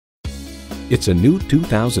It's a new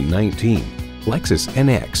 2019 Lexus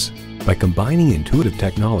NX. By combining intuitive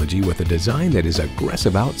technology with a design that is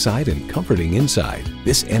aggressive outside and comforting inside,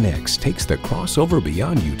 this NX takes the crossover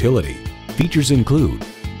beyond utility. Features include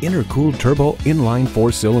intercooled turbo inline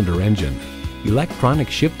 4-cylinder engine, electronic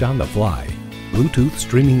shift on the fly, Bluetooth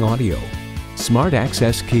streaming audio, smart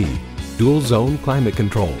access key, dual zone climate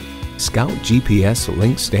control, Scout GPS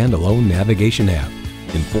Link standalone navigation app,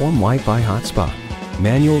 Inform Wi-Fi hotspot,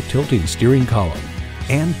 manual tilting steering column,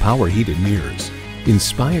 and power heated mirrors.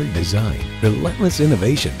 Inspired design, relentless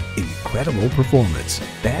innovation, incredible performance.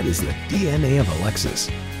 That is the DNA of a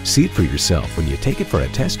Lexus. See it for yourself when you take it for a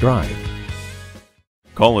test drive.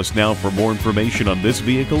 Call us now for more information on this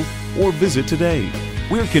vehicle or visit today.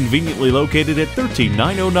 We're conveniently located at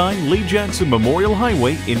 13909 Lee Jackson Memorial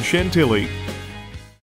Highway in Chantilly.